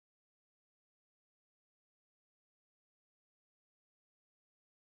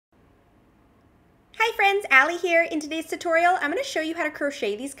Hi friends, Allie here. In today's tutorial, I'm going to show you how to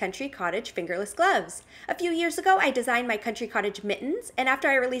crochet these Country Cottage fingerless gloves. A few years ago, I designed my Country Cottage mittens, and after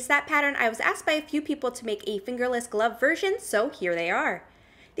I released that pattern, I was asked by a few people to make a fingerless glove version, so here they are.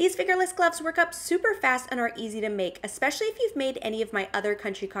 These fingerless gloves work up super fast and are easy to make, especially if you've made any of my other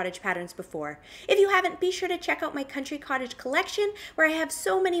Country Cottage patterns before. If you haven't, be sure to check out my Country Cottage collection, where I have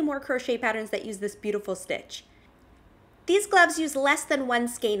so many more crochet patterns that use this beautiful stitch. These gloves use less than one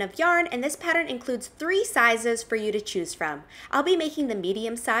skein of yarn, and this pattern includes 3 sizes for you to choose from. I'll be making the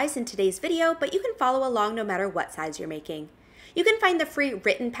medium size in today's video, but you can follow along no matter what size you're making. You can find the free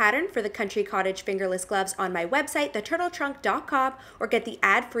written pattern for the Country Cottage fingerless gloves on my website, theturtletrunk.com, or get the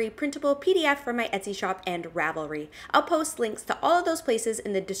ad-free printable PDF from my Etsy shop and Ravelry. I'll post links to all of those places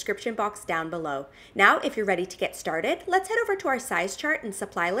in the description box down below. Now, if you're ready to get started, let's head over to our size chart and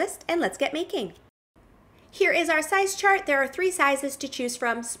supply list, and let's get making. Here is our size chart. There are 3 sizes to choose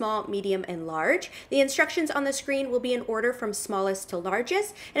from: small, medium, and large. The instructions on the screen will be in order from smallest to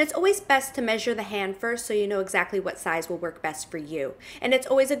largest, and it's always best to measure the hand first so you know exactly what size will work best for you. And it's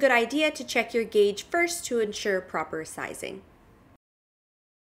always a good idea to check your gauge first to ensure proper sizing.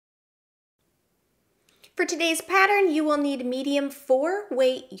 For today's pattern, you will need medium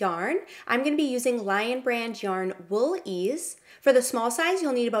 4-weight yarn. I'm going to be using Lion Brand yarn Wool Ease. For the small size,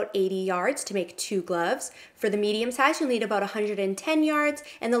 you'll need about 80 yards to make 2 gloves. For the medium size, you'll need about 110 yards,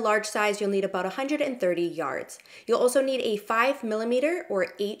 and the large size, you'll need about 130 yards. You'll also need a 5mm or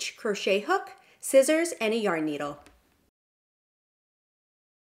H crochet hook, scissors, and a yarn needle.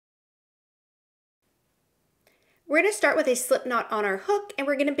 We're going to start with a slip knot on our hook, and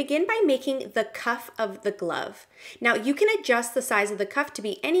we're going to begin by making the cuff of the glove. Now you can adjust the size of the cuff to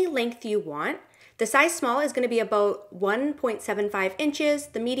be any length you want. The size small is going to be about 1.75 inches,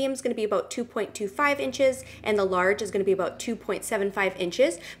 the medium is going to be about 2.25 inches, and the large is going to be about 2.75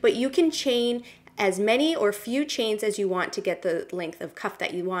 inches, but you can chain as many or few chains as you want to get the length of cuff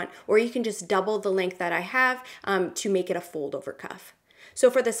that you want, or you can just double the length that I have to make it a fold over cuff. So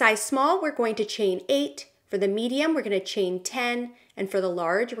for the size small, we're going to chain 8. For the medium, we're going to chain 10, and for the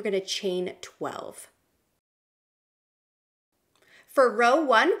large, we're going to chain 12. For row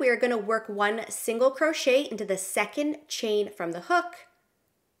 1, we are going to work 1 single crochet into the 2nd chain from the hook.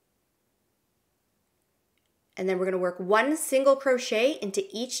 And then we're going to work 1 single crochet into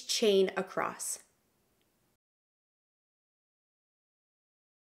each chain across.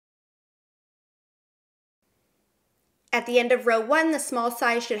 At the end of row 1, the small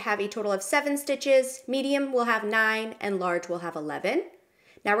size should have a total of 7 stitches, medium will have 9, and large will have 11.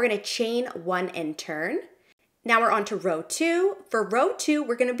 Now we're going to chain 1 and turn. Now we're on to row 2. For row 2,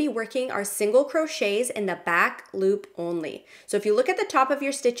 we're going to be working our single crochets in the back loop only. So if you look at the top of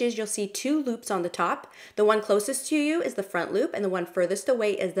your stitches, you'll see 2 loops on the top. The one closest to you is the front loop, and the one furthest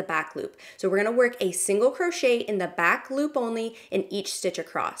away is the back loop. So we're going to work a single crochet in the back loop only in each stitch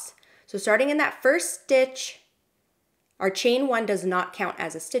across. So starting in that first stitch, our chain 1 does not count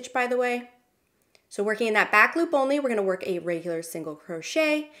as a stitch, by the way. So working in that back loop only, we're going to work a regular single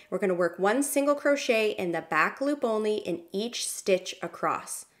crochet. We're going to work 1 single crochet in the back loop only in each stitch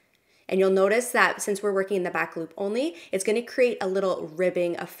across. And you'll notice that since we're working in the back loop only, it's going to create a little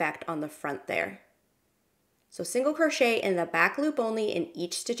ribbing effect on the front there. So single crochet in the back loop only in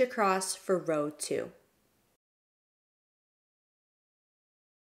each stitch across for row 2.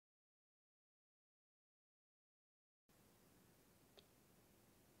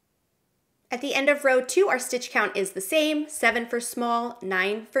 At the end of row 2, our stitch count is the same: 7 for small,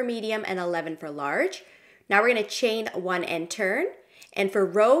 9 for medium, and 11 for large. Now we're going to chain 1 and turn. And for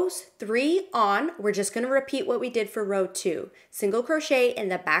rows 3 on, we're just going to repeat what we did for row 2. Single crochet in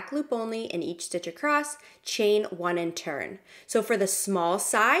the back loop only in each stitch across, chain 1 and turn. So for the small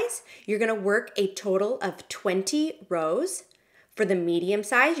size, you're going to work a total of 20 rows. For the medium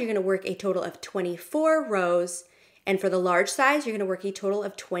size, you're going to work a total of 24 rows. And for the large size, you're going to work a total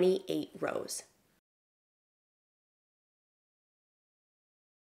of 28 rows.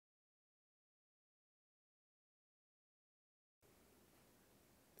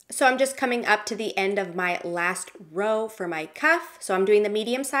 So I'm just coming up to the end of my last row for my cuff. So I'm doing the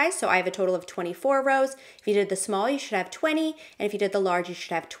medium size, so I have a total of 24 rows. If you did the small, you should have 20, and if you did the large, you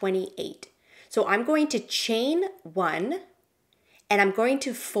should have 28. So I'm going to chain 1, and I'm going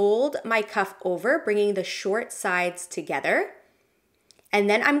to fold my cuff over, bringing the short sides together. And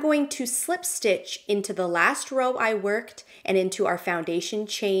then I'm going to slip stitch into the last row I worked and into our foundation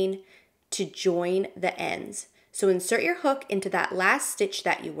chain to join the ends. So insert your hook into that last stitch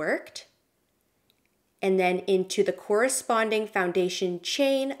that you worked, and then into the corresponding foundation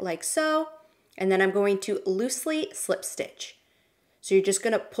chain like so, and then I'm going to loosely slip stitch. So you're just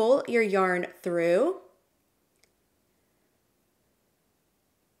going to pull your yarn through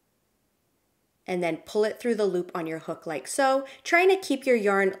and then pull it through the loop on your hook like so. Trying to keep your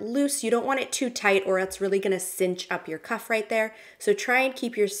yarn loose. You don't want it too tight or it's really going to cinch up your cuff right there. So try and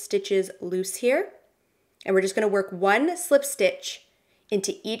keep your stitches loose here. And we're just going to work one slip stitch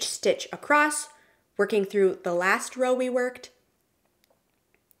into each stitch across, working through the last row we worked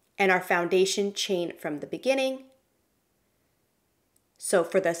and our foundation chain from the beginning. So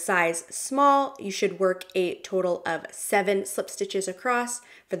for the size small, you should work a total of 7 slip stitches across.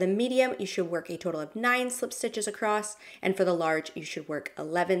 For the medium, you should work a total of 9 slip stitches across. And for the large, you should work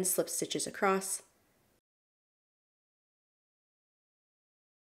 11 slip stitches across.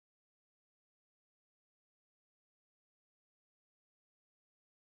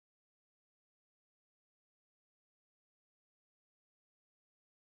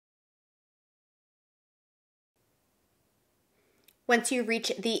 Once you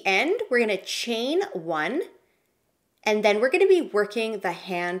reach the end, we're going to chain 1, and then we're going to be working the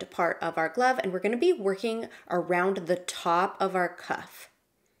hand part of our glove, and we're going to be working around the top of our cuff.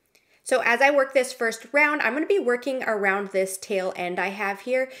 So as I work this first round, I'm going to be working around this tail end I have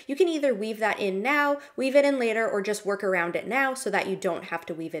here. You can either weave that in now, weave it in later, or just work around it now so that you don't have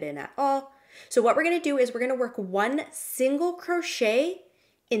to weave it in at all. So what we're going to do is we're going to work one single crochet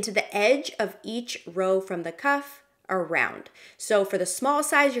into the edge of each row from the cuff around. So for the small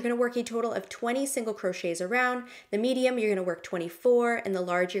size, you're going to work a total of 20 single crochets around. The medium, you're going to work 24, and the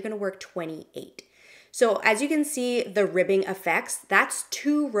large, you're going to work 28. So as you can see, the ribbing effects, that's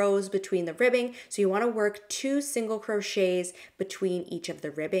 2 rows between the ribbing. So you want to work 2 single crochets between each of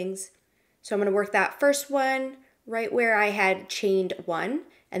the ribbings. So I'm going to work that first one right where I had chained 1,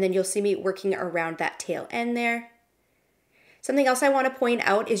 and then you'll see me working around that tail end there. Something else I want to point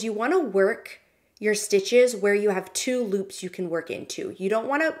out is you want to work your stitches where you have 2 loops you can work into. You don't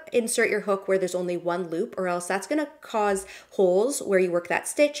want to insert your hook where there's only 1 loop, or else that's going to cause holes where you work that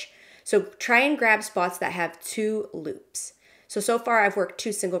stitch. So try and grab spots that have 2 loops. So far I've worked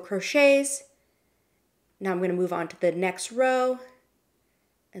 2 single crochets. Now I'm going to move on to the next row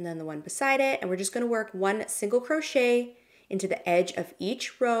and then the one beside it, and we're just going to work 1 single crochet into the edge of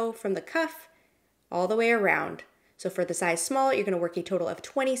each row from the cuff all the way around. So for the size small, you're going to work a total of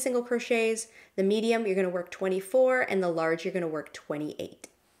 20 single crochets. The medium, you're going to work 24, and the large, you're going to work 28.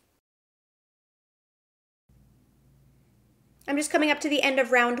 I'm just coming up to the end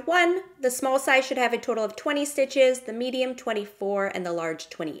of round 1. The small size should have a total of 20 stitches, the medium 24, and the large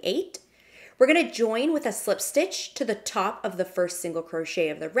 28. We're going to join with a slip stitch to the top of the first single crochet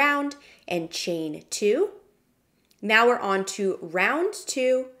of the round and chain 2. Now we're on to round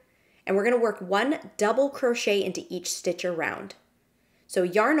 2. And we're going to work 1 double crochet into each stitch around. So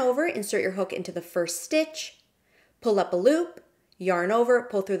yarn over, insert your hook into the first stitch, pull up a loop, yarn over,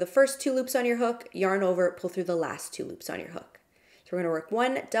 pull through the first 2 loops on your hook, yarn over, pull through the last 2 loops on your hook. So we're going to work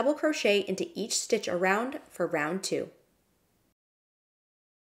 1 double crochet into each stitch around for round 2.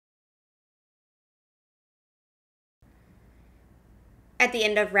 At the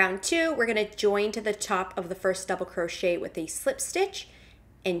end of round 2, we're going to join to the top of the first double crochet with a slip stitch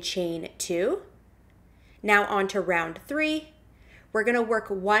and chain 2. Now on to round 3. We're going to work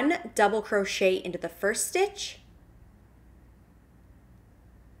 1 double crochet into the first stitch,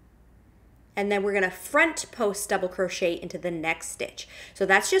 and then we're going to front post double crochet into the next stitch. So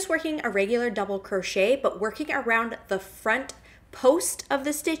that's just working a regular double crochet, but working around the front post of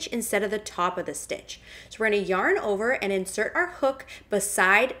the stitch instead of the top of the stitch. So we're going to yarn over and insert our hook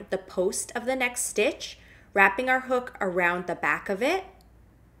beside the post of the next stitch, wrapping our hook around the back of it.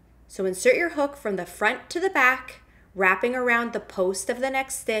 So insert your hook from the front to the back, wrapping around the post of the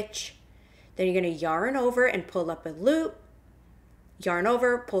next stitch. Then you're going to yarn over and pull up a loop, yarn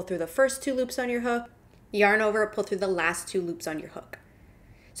over, pull through the first 2 loops on your hook, yarn over, pull through the last 2 loops on your hook.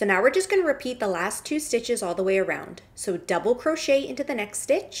 So now we're just going to repeat the last 2 stitches all the way around. So double crochet into the next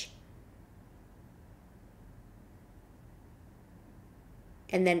stitch,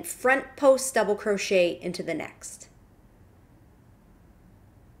 and then front post double crochet into the next.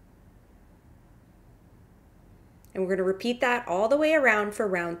 And we're going to repeat that all the way around for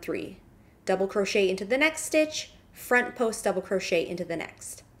round 3. Double crochet into the next stitch, front post double crochet into the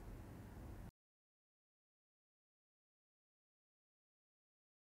next.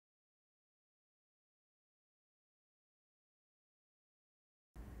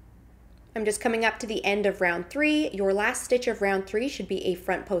 I'm just coming up to the end of round 3. Your last stitch of round 3 should be a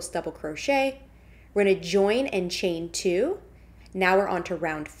front post double crochet. We're going to join and chain 2. Now we're on to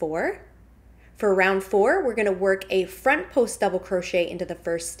round 4. For round 4, we're going to work a front post double crochet into the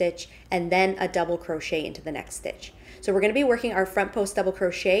first stitch and then a double crochet into the next stitch. So we're going to be working our front post double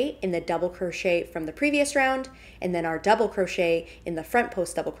crochet in the double crochet from the previous round, and then our double crochet in the front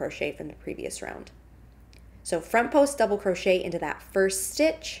post double crochet from the previous round. So front post double crochet into that first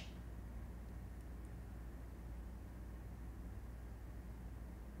stitch,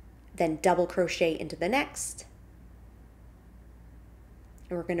 then double crochet into the next.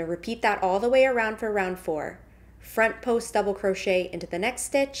 And we're going to repeat that all the way around for round 4. Front post double crochet into the next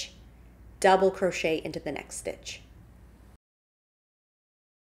stitch, double crochet into the next stitch.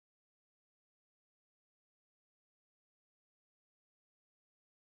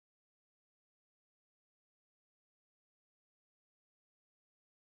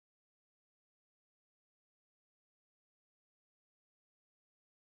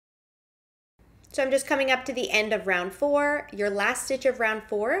 So I'm just coming up to the end of round 4. Your last stitch of round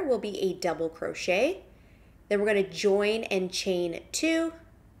 4 will be a double crochet. Then we're going to join and chain 2.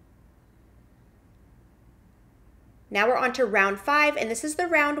 Now we're on to round 5, and this is the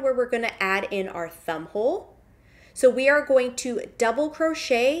round where we're going to add in our thumb hole. So we are going to double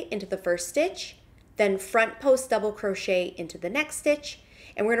crochet into the first stitch, then front post double crochet into the next stitch,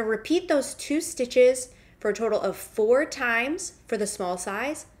 and we're going to repeat those 2 stitches for a total of 4 times for the small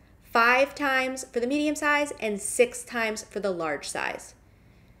size, 5 times for the medium size, and 6 times for the large size.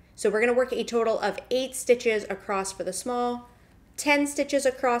 So we're going to work a total of 8 stitches across for the small, 10 stitches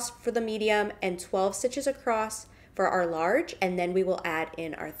across for the medium, and 12 stitches across for our large, and then we will add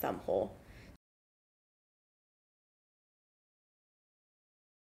in our thumb hole.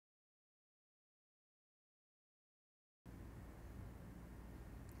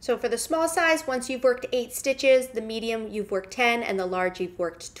 So for the small size, once you've worked 8 stitches, the medium you've worked 10, and the large you've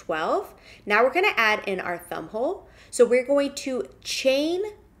worked 12. Now we're going to add in our thumb hole. So we're going to chain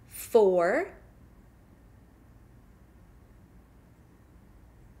 4,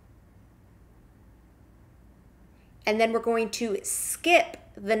 and then we're going to skip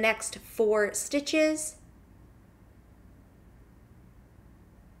the next 4 stitches,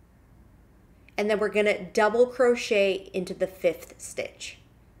 and then we're going to double crochet into the 5th stitch.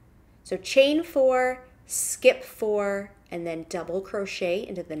 So chain 4, skip 4, and then double crochet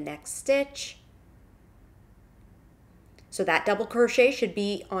into the next stitch. So that double crochet should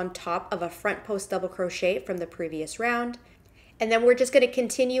be on top of a front post double crochet from the previous round. And then we're just going to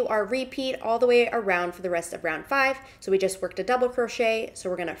continue our repeat all the way around for the rest of round 5. So we just worked a double crochet, so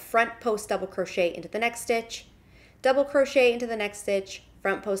we're going to front post double crochet into the next stitch, double crochet into the next stitch,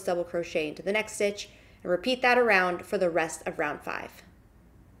 front post double crochet into the next stitch, and repeat that around for the rest of round 5.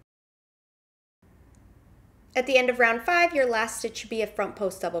 At the end of round 5, your last stitch should be a front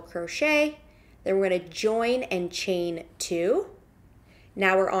post double crochet. Then we're going to join and chain 2.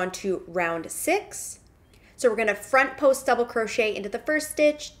 Now we're on to round 6. So we're going to front post double crochet into the first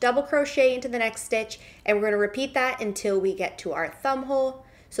stitch, double crochet into the next stitch, and we're going to repeat that until we get to our thumb hole.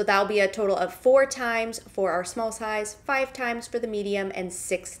 So that'll be a total of 4 times for our small size, 5 times for the medium, and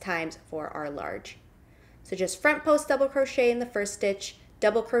 6 times for our large. So just front post double crochet in the first stitch,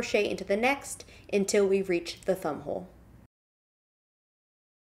 double crochet into the next until we reach the thumb hole.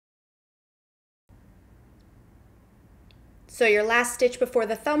 So your last stitch before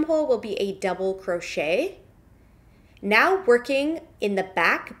the thumb hole will be a double crochet. Now working in the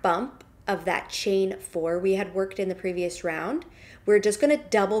back bump of that chain 4 we had worked in the previous round, we're just going to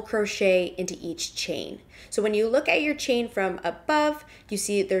double crochet into each chain. So when you look at your chain from above, you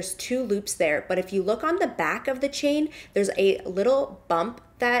see there's 2 loops there, but if you look on the back of the chain, there's a little bump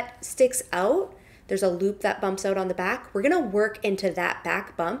that sticks out. There's a loop that bumps out on the back. We're going to work into that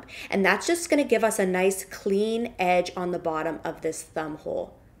back bump, and that's just going to give us a nice clean edge on the bottom of this thumb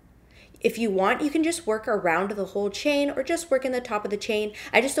hole. If you want, you can just work around the whole chain or just work in the top of the chain.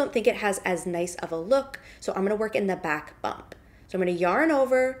 I just don't think it has as nice of a look, so I'm going to work in the back bump. So I'm going to yarn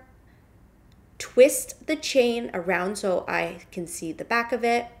over, twist the chain around so I can see the back of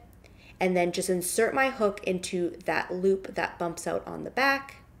it, and then just insert my hook into that loop that bumps out on the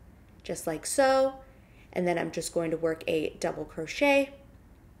back, just like so. And then I'm just going to work a double crochet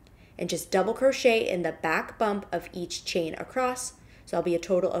and just double crochet in the back bump of each chain across. So that'll be a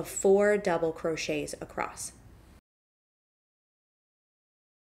total of 4 double crochets across.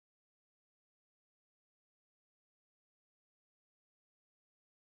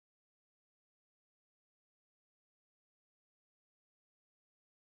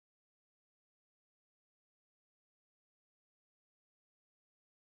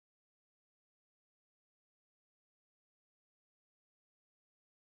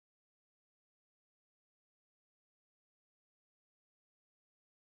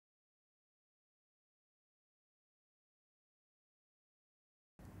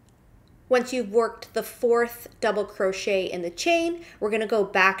 Once you've worked the 4th double crochet in the chain, we're going to go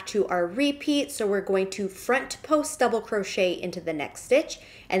back to our repeat. So we're going to front post double crochet into the next stitch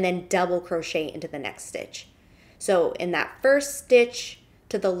and then double crochet into the next stitch. So in that first stitch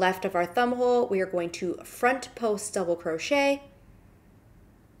to the left of our thumb hole, we are going to front post double crochet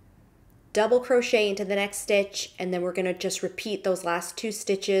into the next stitch, and then we're going to just repeat those last 2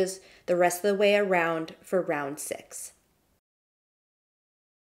 stitches the rest of the way around for round 6.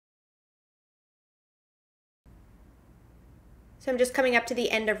 So I'm just coming up to the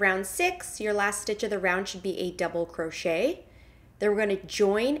end of round 6. Your last stitch of the round should be a double crochet. Then we're going to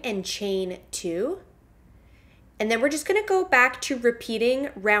join and chain 2. And then we're just going to go back to repeating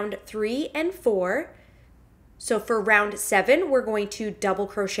round 3 and 4. So for round 7, we're going to double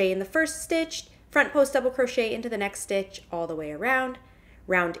crochet in the first stitch, front post double crochet into the next stitch all the way around.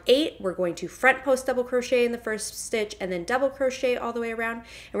 Round 8, we're going to front post double crochet in the first stitch and then double crochet all the way around.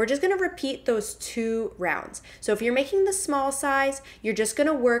 And we're just going to repeat those 2 rounds. So if you're making the small size, you're just going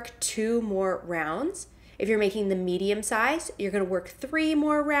to work 2 more rounds. If you're making the medium size, you're going to work 3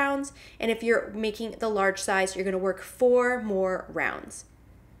 more rounds. And if you're making the large size, you're going to work 4 more rounds.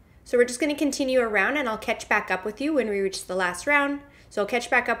 So we're just going to continue around, and I'll catch back up with you when we reach the last round. So I'll catch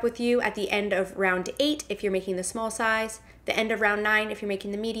back up with you at the end of round 8 if you're making the small size, the end of round 9 if you're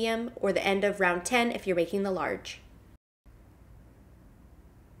making the medium, or the end of round 10 if you're making the large.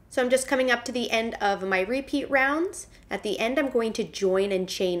 So I'm just coming up to the end of my repeat rounds. At the end, I'm going to join and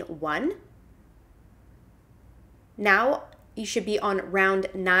chain 1. Now you should be on round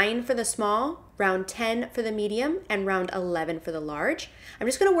 9 for the small, round 10 for the medium, and round 11 for the large. I'm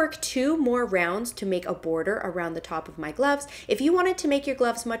just going to work 2 more rounds to make a border around the top of my gloves. If you wanted to make your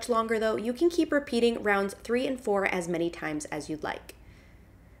gloves much longer though, you can keep repeating rounds 3 and 4 as many times as you'd like.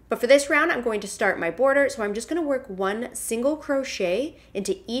 But for this round, I'm going to start my border, so I'm just going to work 1 single crochet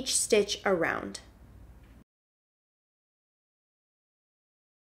into each stitch around.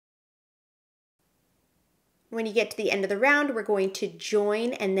 When you get to the end of the round, we're going to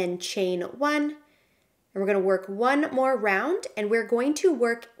join and then chain 1. And we're going to work 1 more round, and we're going to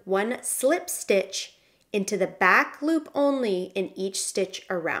work 1 slip stitch into the back loop only in each stitch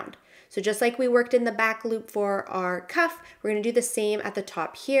around. So just like we worked in the back loop for our cuff, we're going to do the same at the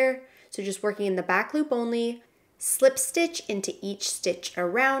top here. So just working in the back loop only, slip stitch into each stitch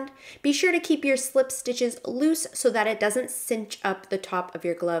around. Be sure to keep your slip stitches loose so that it doesn't cinch up the top of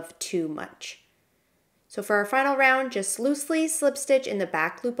your glove too much. So for our final round, just loosely slip stitch in the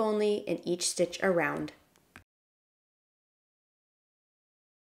back loop only in each stitch around.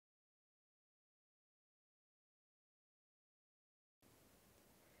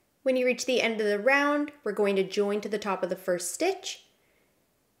 When you reach the end of the round, we're going to join to the top of the first stitch.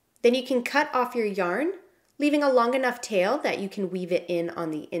 Then you can cut off your yarn, leaving a long enough tail that you can weave it in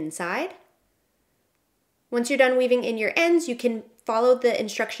on the inside. Once you're done weaving in your ends, you can follow the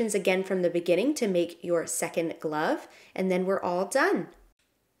instructions again from the beginning to make your second glove, and then we're all done.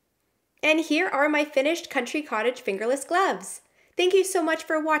 And here are my finished Country Cottage fingerless gloves. Thank you so much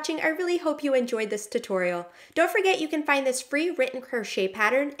for watching. I really hope you enjoyed this tutorial. Don't forget you can find this free written crochet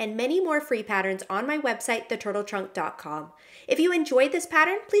pattern and many more free patterns on my website, theturtletrunk.com. If you enjoyed this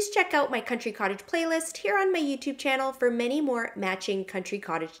pattern, please check out my Country Cottage playlist here on my YouTube channel for many more matching Country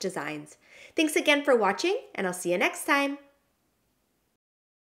Cottage designs. Thanks again for watching, and I'll see you next time.